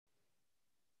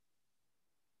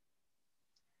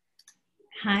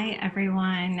Hi,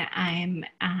 everyone. I'm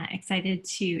excited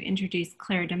to introduce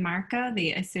Claire DeMarco,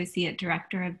 the Associate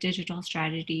Director of Digital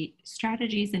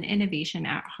Strategies and Innovation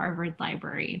at Harvard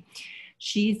Library.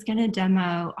 She's going to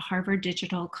demo Harvard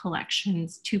Digital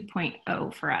Collections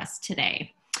 2.0 for us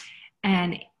today.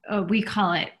 And we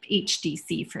call it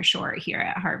HDC for short here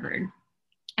at Harvard.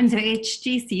 And so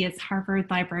HDC is Harvard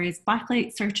Library's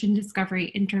Blacklight search and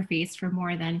discovery interface for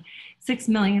more than 6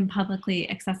 million publicly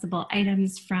accessible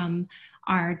items from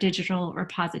our digital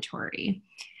repository.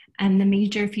 And the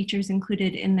major features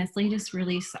included in this latest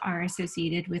release are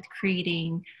associated with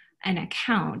creating an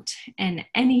account, and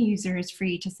any user is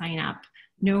free to sign up.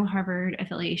 No Harvard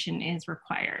affiliation is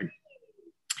required.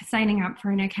 Signing up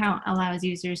for an account allows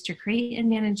users to create and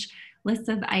manage lists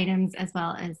of items as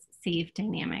well as save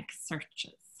dynamic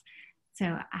searches.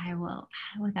 So I will,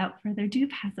 without further ado,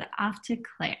 pass it off to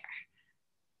Claire.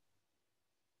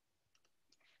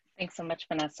 Thanks so much,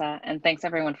 Vanessa, and thanks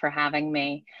everyone for having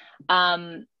me.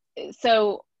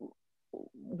 So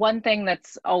one thing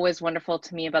that's always wonderful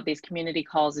to me about these community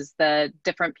calls is the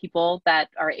different people that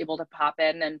are able to pop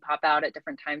in and pop out at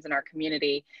different times in our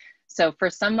community. So for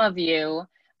some of you,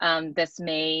 this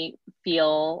may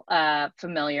feel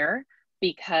familiar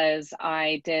because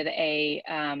I did a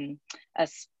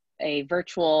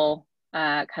virtual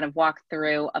kind of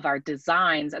walkthrough of our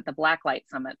designs at the Blacklight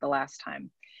Summit the last time.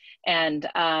 And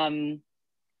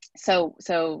so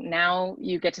now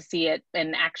you get to see it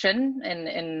in action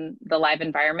in the live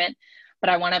environment,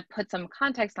 but I want to put some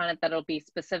context on it that'll be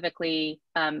specifically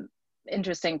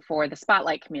interesting for the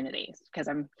Spotlight community, because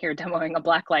I'm here demoing a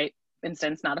Blacklight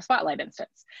instance, not a Spotlight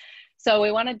instance. So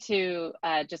we wanted to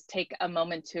just take a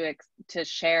moment to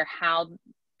share how,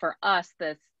 for us,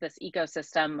 this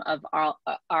ecosystem of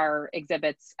our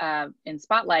exhibits in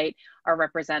Spotlight are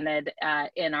represented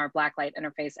in our Blacklight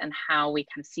interface, and how we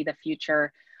can see the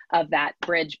future of that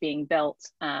bridge being built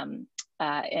in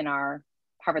our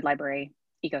Harvard Library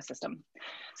ecosystem.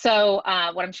 So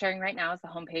what I'm sharing right now is the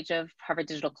homepage of Harvard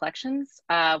Digital Collections,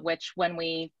 which, when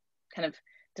we kind of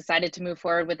decided to move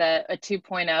forward with a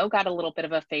 2.0, got a little bit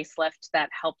of a facelift that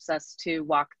helps us to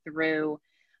walk through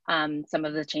some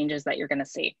of the changes that you're going to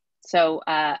see. So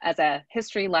as a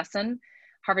history lesson,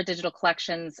 Harvard Digital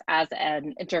Collections as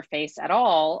an interface at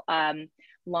all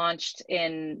launched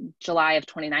in July of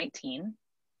 2019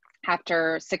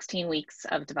 after 16 weeks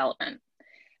of development.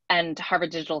 And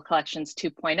Harvard Digital Collections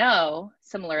 2.0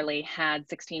 similarly had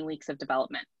 16 weeks of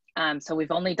development. So we've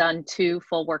only done 2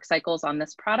 full work cycles on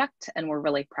this product, and we're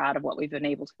really proud of what we've been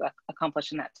able to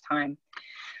accomplish in that time.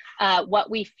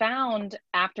 What we found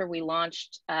after we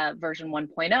launched version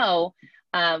 1.0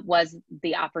 was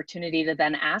the opportunity to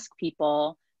then ask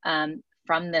people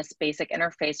from this basic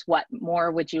interface, what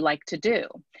more would you like to do?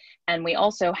 And we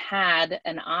also had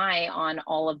an eye on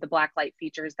all of the Blacklight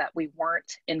features that we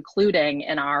weren't including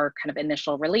in our kind of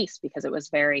initial release because it was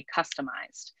very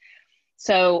customized.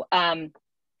 So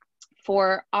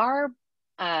for our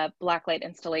Blacklight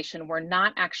installation, we're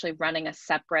not actually running a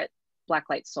separate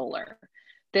Blacklight Solar.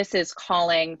 This is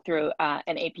calling through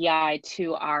an API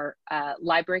to our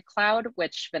library cloud,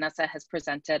 which Vanessa has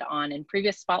presented on in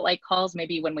previous Spotlight calls.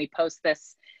 Maybe when we post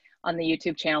this on the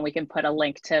YouTube channel, we can put a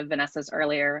link to Vanessa's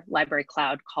earlier library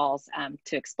cloud calls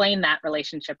to explain that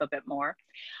relationship a bit more.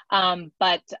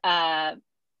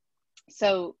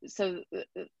 So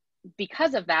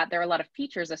because of that, there are a lot of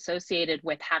features associated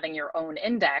with having your own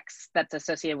index that's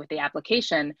associated with the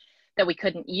application that we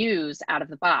couldn't use out of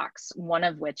the box, one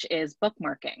of which is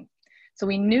bookmarking. So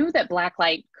we knew that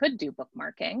Blacklight could do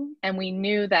bookmarking, and we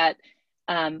knew that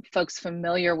folks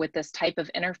familiar with this type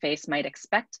of interface might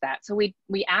expect that. So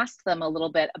we asked them a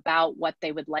little bit about what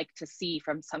they would like to see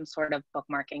from some sort of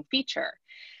bookmarking feature.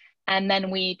 And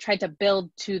then we tried to build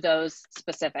to those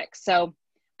specifics. So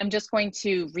I'm just going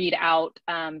to read out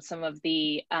some of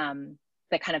the kind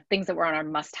of things that were on our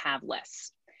must-have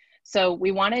list. So we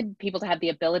wanted people to have the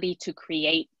ability to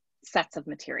create sets of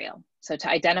material. So to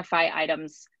identify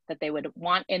items that they would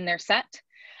want in their set,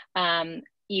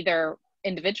 either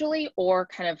individually or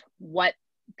kind of what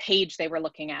page they were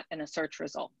looking at in a search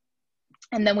result.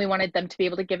 And then we wanted them to be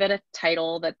able to give it a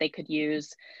title that they could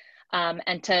use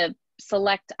and to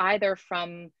select either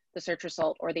from the search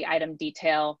result or the item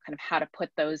detail, kind of how to put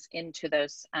those into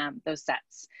those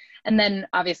sets. And then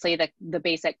obviously the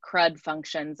basic CRUD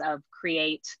functions of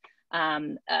create,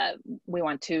 we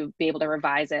want to be able to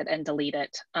revise it and delete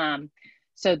it.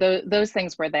 So those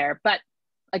things were there. But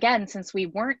again, since we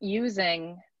weren't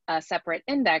using a separate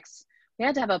index, we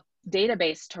had to have a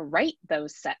database to write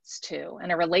those sets to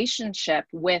and a relationship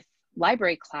with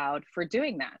Library Cloud for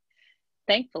doing that.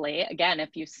 Thankfully, again, if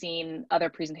you've seen other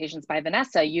presentations by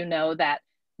Vanessa, you know that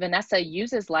Vanessa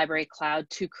uses Library Cloud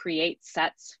to create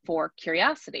sets for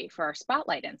Curiosity for our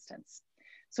Spotlight instance.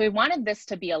 So we wanted this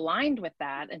to be aligned with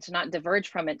that and to not diverge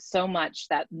from it so much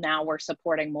that now we're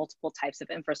supporting multiple types of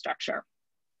infrastructure.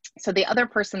 So the other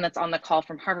person that's on the call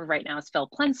from Harvard right now is Phil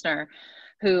Plensner,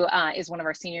 who is one of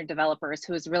our senior developers,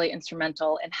 who is really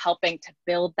instrumental in helping to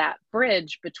build that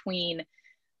bridge between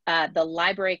the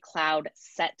Library Cloud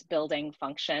set building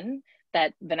function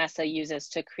that Vanessa uses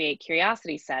to create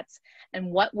Curiosity sets,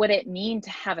 and what would it mean to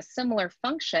have a similar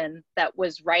function that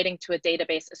was writing to a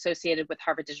database associated with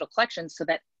Harvard Digital Collections so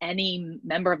that any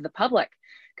member of the public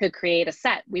could create a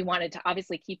set. We wanted to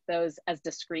obviously keep those as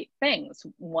discrete things.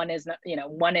 One is,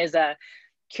 one is a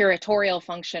curatorial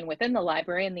function within the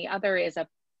library, and the other is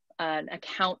an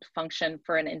account function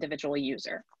for an individual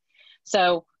user.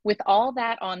 So with all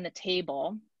that on the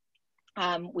table,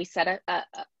 we set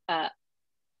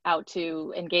out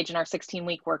to engage in our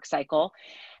 16-week work cycle.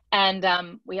 And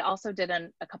we also did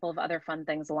a couple of other fun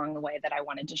things along the way that I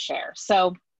wanted to share.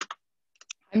 So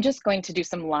I'm just going to do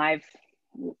some live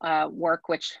work,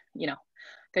 which,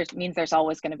 means there's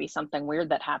always going to be something weird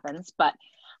that happens. But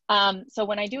so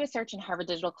when I do a search in Harvard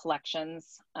Digital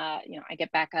Collections, I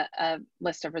get back a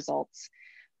list of results.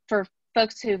 For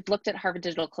folks who've looked at Harvard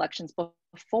Digital Collections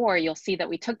before, you'll see that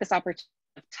we took this opportunity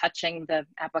of touching the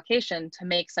application to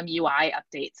make some UI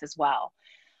updates as well.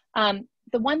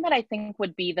 The one that I think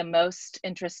would be the most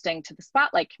interesting to the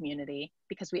Spotlight community,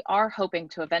 because we are hoping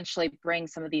to eventually bring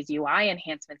some of these UI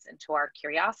enhancements into our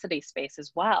Curiosity space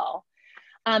as well,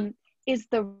 is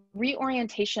the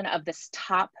reorientation of this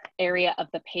top area of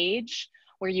the page,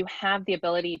 where you have the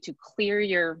ability to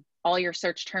clear all your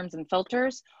search terms and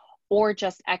filters, or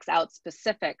just X out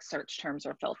specific search terms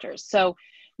or filters. So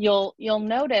you'll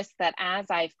notice that as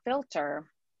I filter,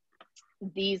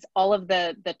 all of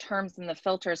the terms and the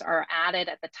filters are added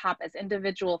at the top as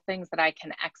individual things that I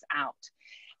can X out.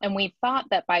 And we thought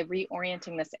that by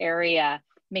reorienting this area,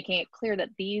 making it clear that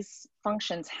these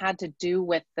functions had to do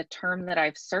with the term that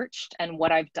I've searched and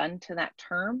what I've done to that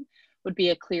term, would be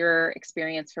a clearer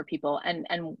experience for people. And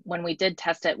when we did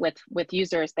test it with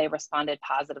users, they responded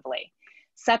positively.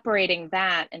 Separating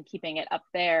that and keeping it up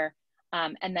there,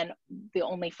 and then the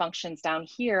only functions down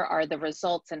here are the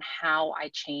results and how I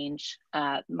change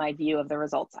my view of the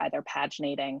results, either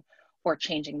paginating or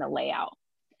changing the layout.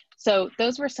 So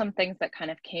those were some things that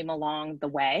kind of came along the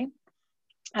way.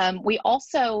 We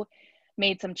also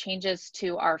made some changes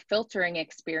to our filtering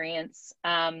experience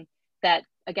that,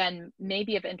 again, may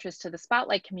be of interest to the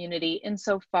Spotlight community,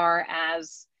 insofar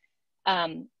as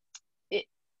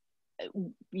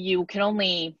you can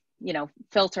only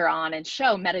filter on and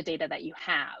show metadata that you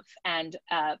have. And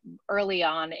early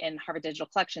on in Harvard Digital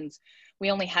Collections, we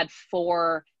only had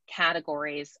 4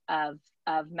 categories of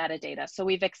metadata. So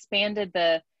we've expanded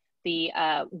the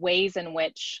ways in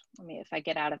which, if I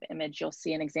get out of image, you'll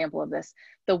see an example of this,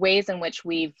 the ways in which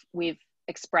we've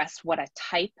expressed what a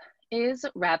type is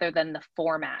rather than the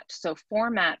format. So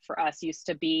format for us used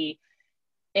to be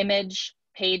image,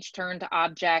 page turn to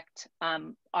object,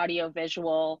 audio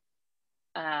visual,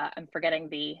 I'm forgetting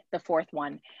the 4th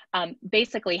one,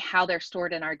 basically how they're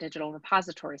stored in our digital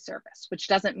repository service, which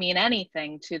doesn't mean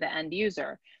anything to the end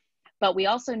user. But we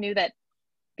also knew that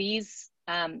these,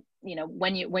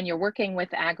 when you're working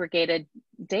with aggregated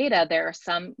data, there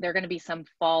are going to be some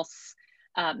false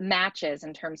matches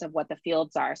in terms of what the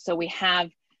fields are. So we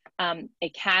have a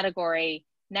category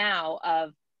now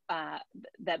of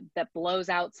that blows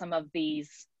out some of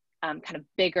these kind of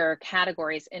bigger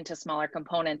categories into smaller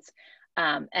components,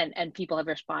 and people have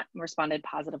responded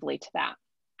positively to that.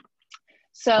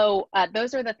 So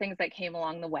those are the things that came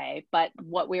along the way, but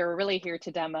what we were really here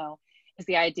to demo is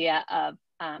the idea of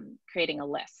creating a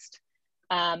list.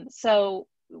 So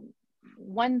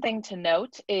one thing to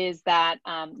note is that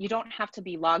you don't have to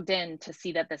be logged in to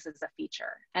see that this is a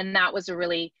feature. And that was a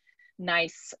really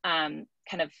nice kind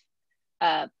of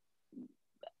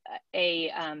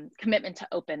commitment to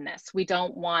openness. We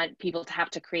don't want people to have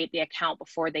to create the account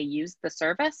before they use the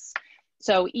service.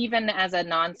 So even as a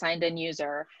non-signed in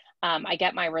user, I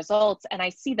get my results and I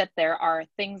see that there are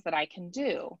things that I can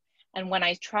do. And when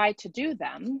I try to do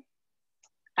them,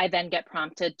 I then get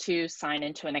prompted to sign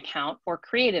into an account or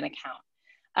create an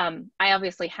account. I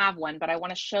obviously have one, but I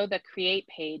want to show the create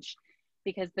page,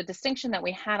 because the distinction that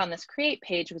we had on this create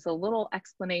page was a little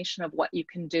explanation of what you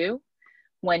can do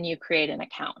when you create an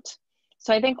account.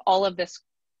 So I think all of this,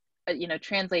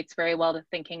 translates very well to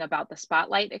thinking about the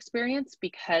Spotlight experience,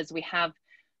 because we have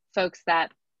folks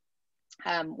that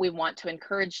we want to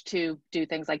encourage to do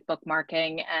things like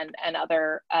bookmarking and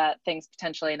other things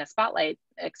potentially in a Spotlight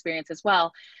experience as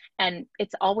well. And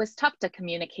it's always tough to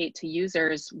communicate to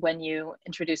users when you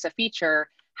introduce a feature,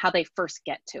 how they first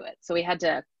get to it. So we had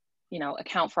to, you know,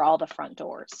 account for all the front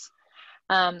doors.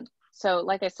 So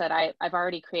like I said, I've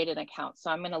already created an account. So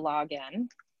I'm going to log in.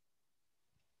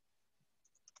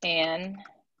 And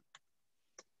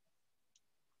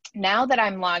now that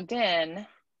I'm logged in,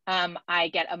 I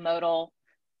get a modal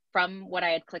from what I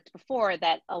had clicked before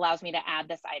that allows me to add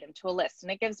this item to a list.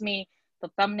 And it gives me the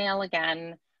thumbnail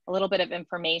again, a little bit of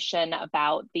information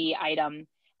about the item,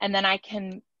 and then I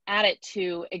can add it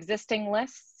to existing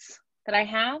lists that I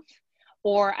have,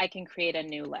 or I can create a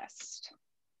new list.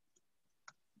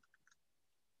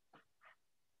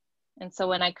 And so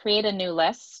when I create a new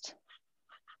list,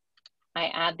 I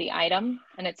add the item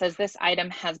and it says this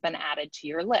item has been added to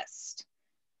your list.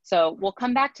 So we'll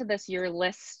come back to this your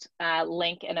list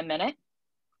link in a minute,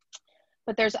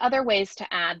 but there's other ways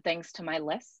to add things to my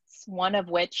lists. One of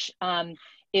which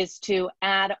is to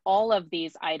add all of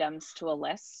these items to a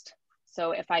list.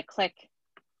 So if I click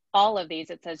all of these,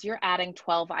 it says you're adding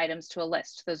 12 items to a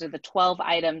list. Those are the 12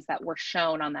 items that were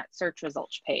shown on that search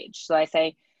results page. So I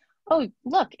say, oh,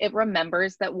 look, it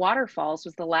remembers that waterfalls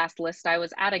was the last list I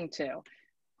was adding to.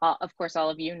 Of course, all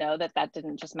of you know that that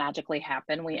didn't just magically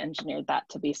happen. We engineered that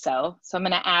to be so. So I'm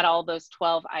going to add all those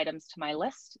 12 items to my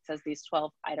list. It says these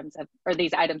 12 items have, or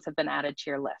these items have been added to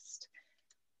your list.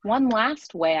 One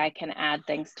last way I can add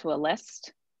things to a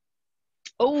list.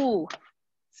 Oh,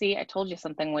 see, I told you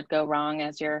something would go wrong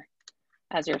as you're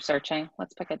searching.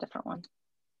 Let's pick a different one.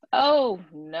 Oh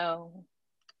no.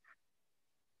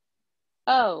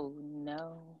 Oh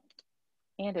no.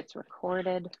 And it's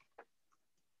recorded.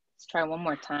 Let's try one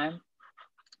more time.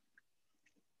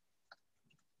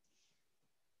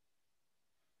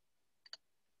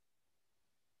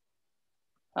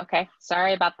 Okay,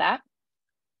 sorry about that.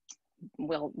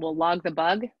 We'll log the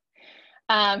bug.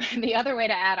 The other way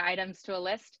to add items to a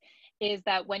list is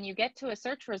that when you get to a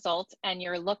search result and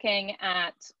you're looking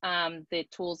at the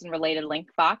tools and related link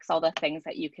box, all the things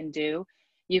that you can do,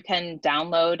 you can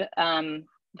download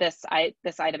this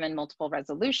item in multiple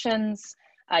resolutions.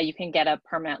 You can get a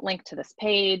permanent link to this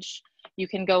page. You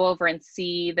can go over and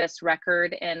see this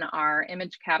record in our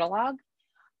image catalog.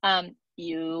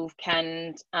 You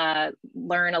can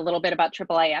learn a little bit about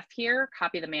IIIF here,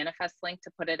 copy the manifest link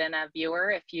to put it in a viewer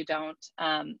if you don't,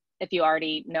 if you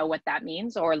already know what that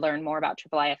means, or learn more about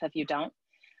IIIF if you don't.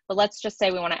 But let's just say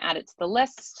we want to add it to the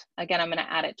list. Again, I'm going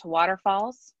to add it to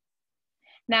waterfalls.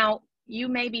 Now, you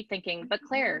may be thinking, but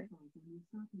Claire,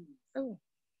 oh,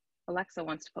 Alexa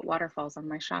wants to put waterfalls on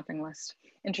my shopping list.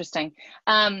 Interesting.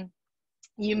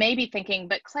 You may be thinking,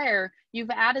 but Claire,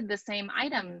 you've added the same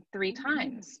item 3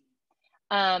 times.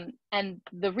 And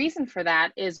the reason for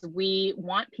that is we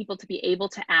want people to be able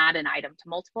to add an item to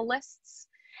multiple lists.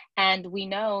 And we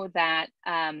know that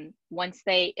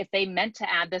if they meant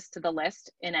to add this to the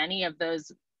list in any of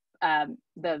those,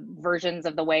 the versions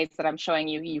of the ways that I'm showing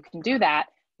you, you can do that.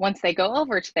 Once they go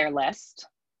over to their list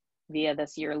via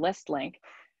this your list link,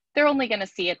 they're only going to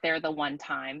see it there the one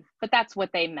time, but that's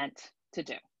what they meant to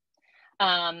do.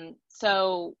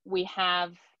 So we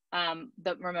have,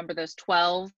 remember those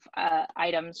 12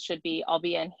 items should all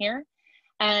be in here.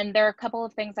 And there are a couple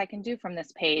of things I can do from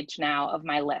this page now of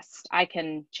my list. I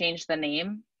can change the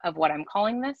name of what I'm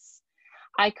calling this.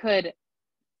 I could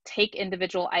take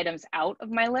individual items out of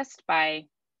my list by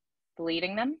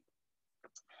deleting them.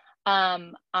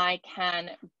 I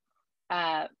can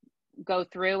go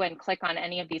through and click on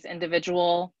any of these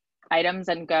individual items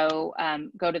and go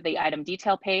to the item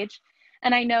detail page.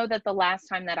 And I know that the last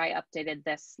time that I updated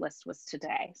this list was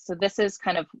today. So this is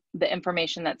kind of the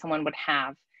information that someone would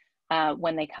have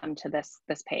when they come to this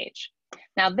page.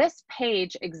 Now this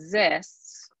page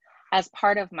exists as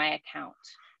part of my account.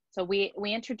 So we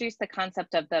introduced the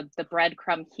concept of the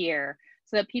breadcrumb here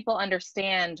so that people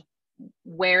understand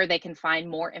where they can find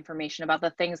more information about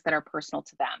the things that are personal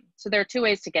to them. So there are 2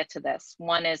 ways to get to this.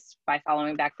 One is by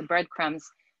following back the breadcrumbs.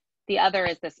 The other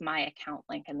is this My Account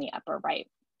link in the upper right.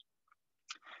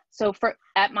 So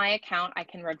at My Account, I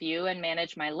can review and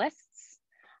manage my lists.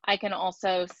 I can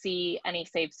also see any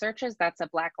saved searches. That's a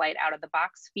black light out of the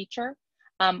box feature.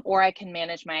 Or I can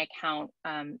manage my account,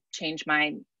 change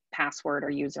my password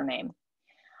or username.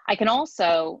 I can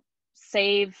also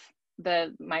save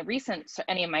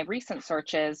any of my recent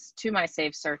searches to my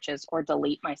saved searches, or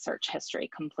delete my search history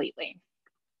completely.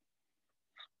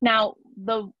 Now,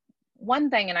 the one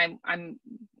thing, and I'm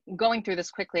going through this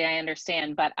quickly, I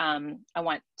understand, but I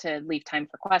want to leave time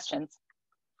for questions.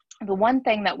 The one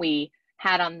thing that we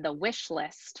had on the wish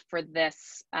list for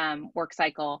this work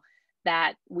cycle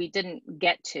that we didn't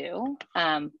get to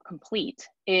complete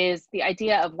is the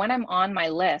idea of when I'm on my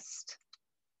list,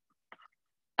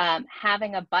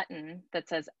 having a button that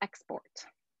says export.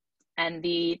 And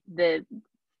the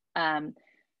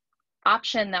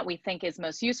option that we think is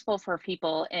most useful for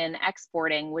people in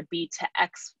exporting would be to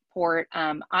export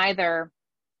either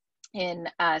in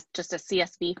just a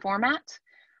CSV format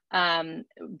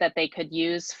that they could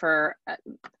use for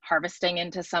harvesting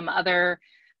into some other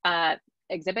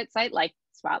exhibit site like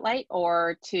Spotlight,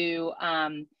 or to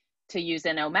use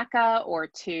in Omeka, or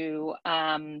to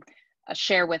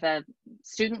share with a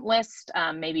student list,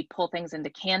 maybe pull things into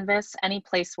Canvas, any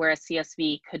place where a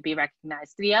CSV could be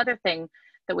recognized. The other thing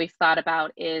that we've thought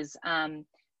about is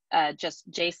just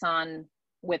JSON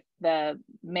with the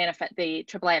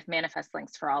IIIF manifest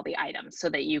links for all the items, so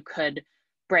that you could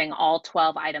bring all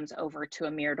 12 items over to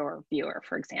a Mirador viewer,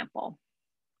 for example.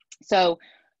 So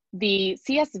the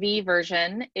CSV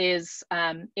version is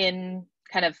in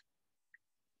kind of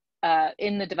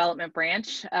in the development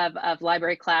branch of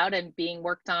Library Cloud, and being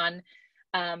worked on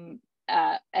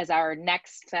as our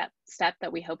next step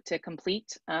that we hope to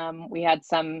complete. We had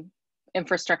some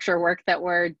infrastructure work that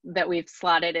we've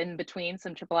slotted in between,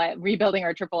 some rebuilding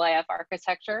our IIIF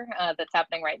architecture that's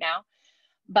happening right now.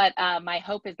 But my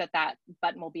hope is that that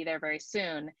button will be there very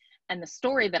soon. And the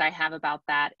story that I have about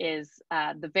that is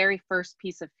the very first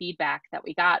piece of feedback that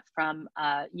we got from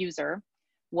a user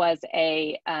was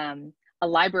a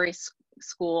library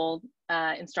school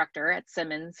instructor at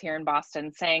Simmons here in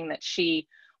Boston, saying that she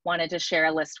wanted to share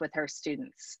a list with her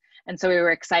students. And so we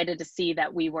were excited to see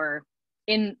that we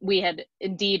had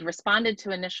indeed responded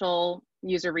to initial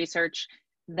user research,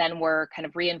 then were kind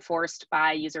of reinforced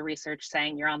by user research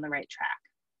saying you're on the right track.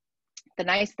 The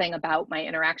nice thing about my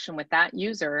interaction with that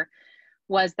user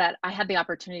was that I had the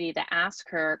opportunity to ask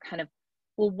her kind of,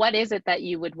 well, what is it that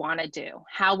you would want to do?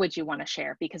 How would you want to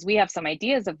share? Because we have some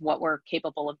ideas of what we're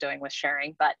capable of doing with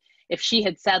sharing, but if she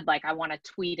had said, like, I want to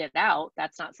tweet it out,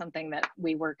 that's not something that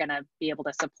we were going to be able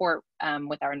to support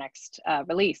with our next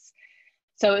release.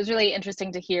 So it was really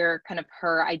interesting to hear kind of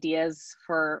her ideas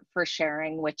for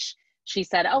sharing, which she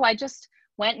said, oh, I just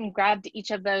went and grabbed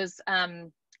each of those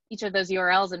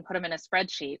URLs and put them in a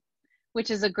spreadsheet, which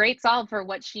is a great solve for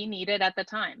what she needed at the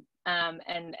time.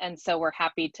 And so we're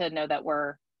happy to know that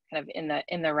we're kind of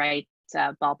in the right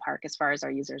ballpark as far as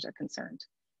our users are concerned.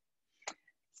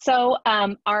 So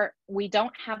we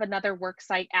don't have another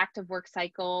active work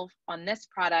cycle on this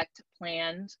product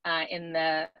planned in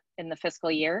the fiscal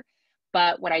year.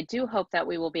 But what I do hope that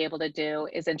we will be able to do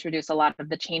is introduce a lot of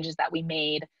the changes that we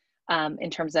made in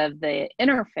terms of the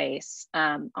interface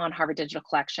on Harvard Digital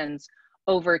Collections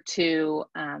over to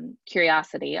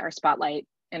Curiosity, our Spotlight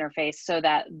interface, so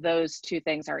that those two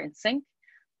things are in sync.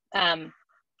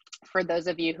 For those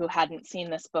of you who hadn't seen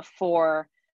this before,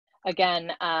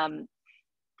 again,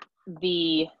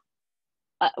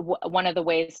 one of the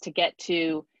ways to get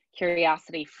to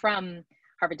Curiosity from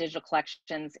Harvard Digital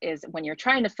Collections is when you're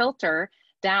trying to filter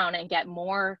down and get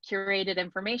more curated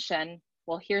information,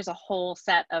 well, here's a whole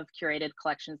set of curated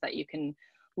collections that you can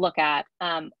look at.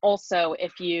 Also,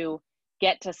 if you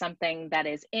get to something that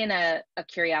is in a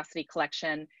Curiosity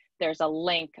collection, there's a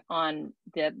link on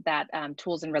that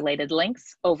tools and related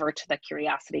links over to the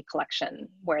Curiosity collection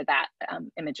where that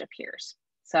image appears.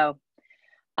 So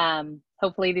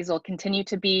hopefully these will continue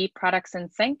to be products in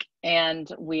sync,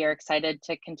 and we are excited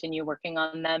to continue working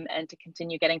on them and to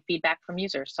continue getting feedback from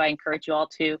users. So I encourage you all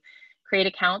to create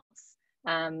accounts,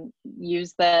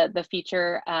 use the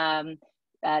feature,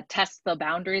 test the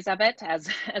boundaries of it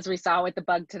as we saw with the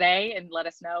bug today, and let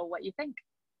us know what you think.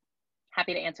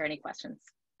 Happy to answer any questions.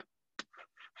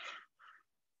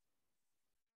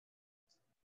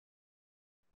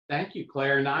 Thank you,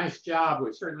 Claire. Nice job.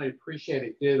 We certainly appreciate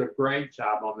it. Did a great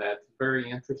job on that. Very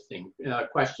interesting.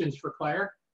 Questions for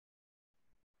Claire?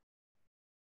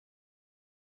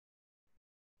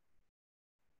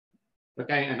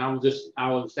 Okay, and I will just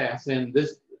ask then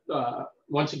this,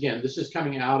 once again, this is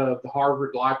coming out of the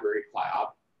Harvard Library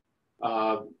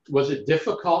Cloud. Was it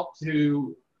difficult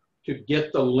to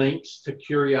get the links to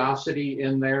Curiosity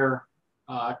in there?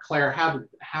 Claire,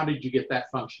 how did you get that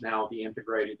functionality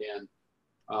integrated in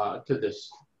to this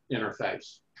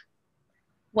interface?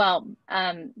 Well,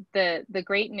 the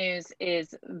great news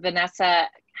is Vanessa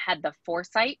had the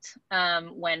foresight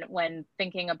when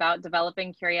thinking about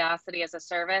developing Curiosity as a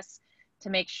service to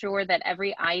make sure that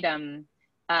every item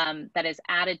that is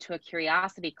added to a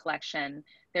Curiosity collection,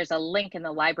 there's a link in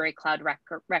the Library Cloud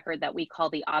record that we call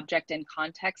the Object in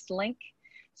Context link.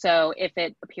 So if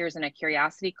it appears in a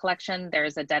Curiosity collection,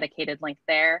 there's a dedicated link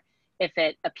there. If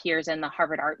it appears in the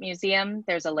Harvard Art Museum,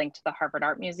 there's a link to the Harvard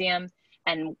Art Museum.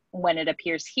 And when it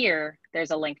appears here,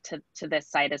 there's a link to this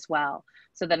site as well.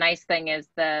 So the nice thing is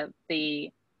the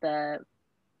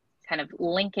kind of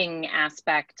linking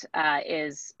aspect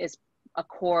is a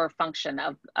core function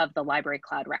of the library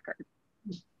cloud record.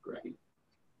 Great.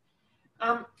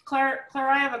 Claire,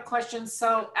 I have a question.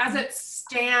 So as it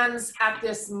stands at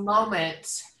this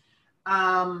moment,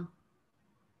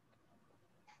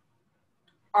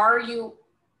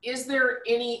 is there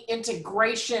any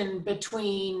integration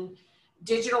between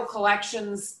digital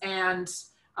collections and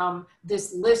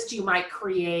this list you might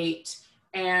create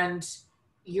and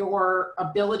your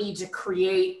ability to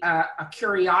create a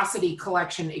curiosity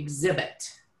collection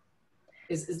exhibit?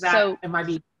 Is that, so, am I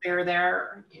being fair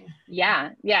there?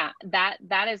 Yeah,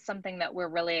 that is something that we're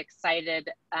really excited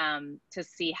to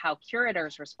see how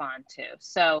curators respond to.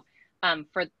 So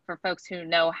for folks who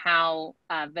know how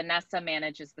Vanessa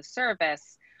manages the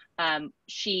service,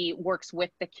 she works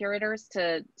with the curators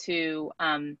to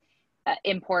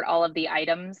import all of the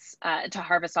items, to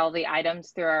harvest all of the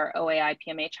items through our OAI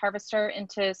PMH harvester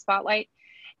into Spotlight.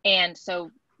 And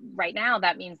so right now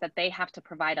that means that they have to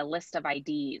provide a list of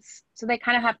IDs. So they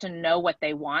kind of have to know what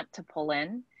they want to pull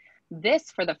in.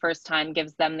 This, for the first time,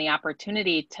 gives them the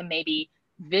opportunity to maybe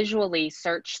visually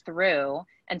search through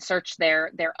and search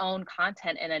their own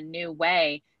content in a new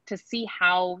way to see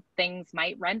how things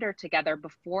might render together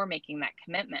before making that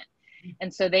commitment.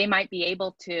 And so they might be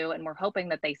able to, and we're hoping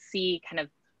that they see kind of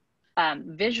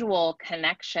visual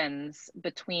connections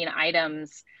between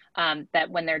items that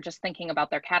when they're just thinking about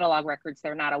their catalog records,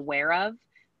 they're not aware of,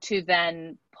 to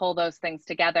then pull those things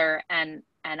together. And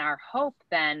our hope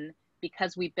then,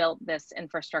 because we built this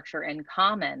infrastructure in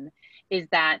common, is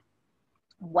that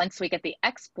once we get the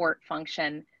export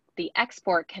function, the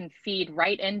export can feed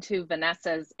right into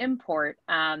Vanessa's import.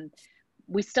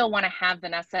 We still want to have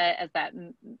Vanessa as that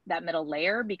middle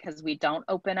layer, because we don't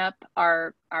open up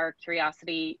our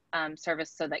curiosity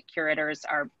service so that curators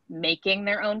are making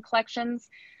their own collections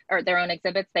or their own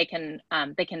exhibits. They can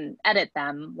edit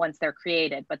them once they're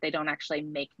created, but they don't actually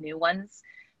make new ones.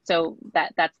 So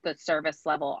that's the service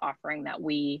level offering that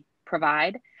we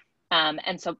provide.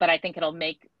 But I think it'll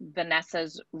make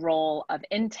Vanessa's role of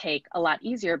intake a lot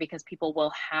easier, because people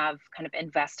will have kind of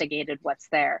investigated what's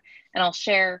there. And I'll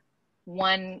share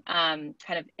one kind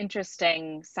of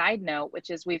interesting side note, which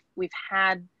is we've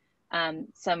had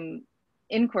some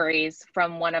inquiries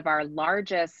from one of our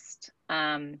largest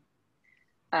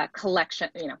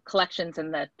collections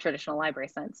in the traditional library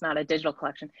sense, not a digital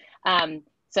collection.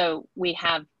 So we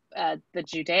have the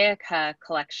Judaica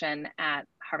collection at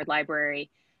Harvard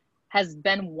Library has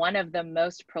been one of the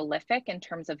most prolific in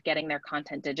terms of getting their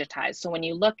content digitized. So when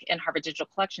you look in Harvard Digital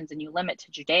Collections and you limit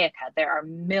to Judaica, there are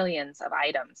millions of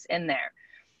items in there.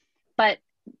 But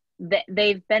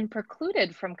they've been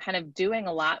precluded from kind of doing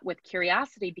a lot with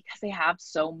curiosity because they have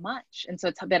so much. And so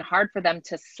it's been hard for them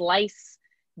to slice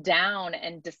down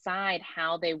and decide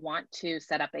how they want to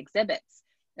set up exhibits.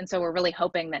 And so we're really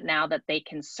hoping that now that they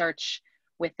can search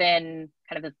within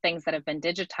kind of the things that have been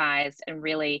digitized and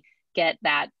really get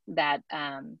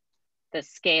the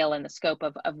scale and the scope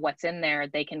of what's in there,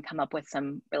 they can come up with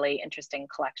some really interesting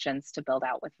collections to build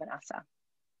out with Vanessa.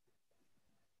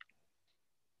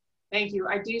 Thank you.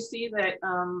 I do see that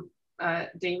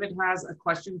David has a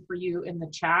question for you in the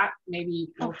chat. Maybe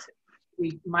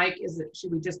Mike,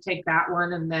 should we just take that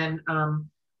one and then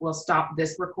we'll stop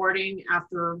this recording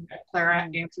after Clara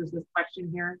answers this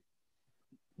question here?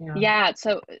 Yeah,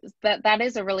 so that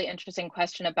is a really interesting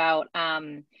question about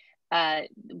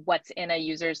what's in a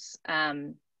user's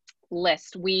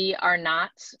list. We are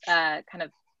not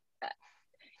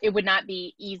it would not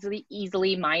be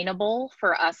easily mineable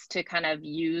for us to kind of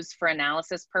use for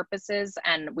analysis purposes,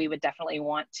 and we would definitely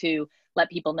want to let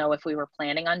people know if we were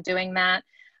planning on doing that.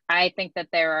 I think that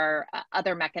there are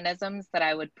other mechanisms that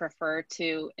I would prefer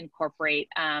to incorporate,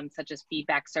 such as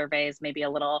feedback surveys, maybe a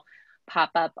little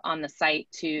pop-up on the site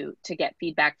to get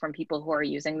feedback from people who are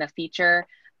using the feature.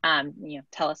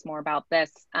 Tell us more about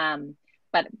this.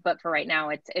 But for right now,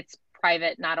 it's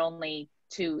private, not only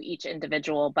to each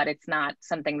individual, but it's not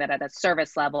something that at a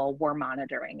service level we're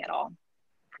monitoring at all.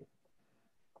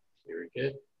 Very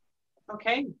good.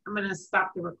 Okay, I'm going to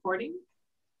stop the recording.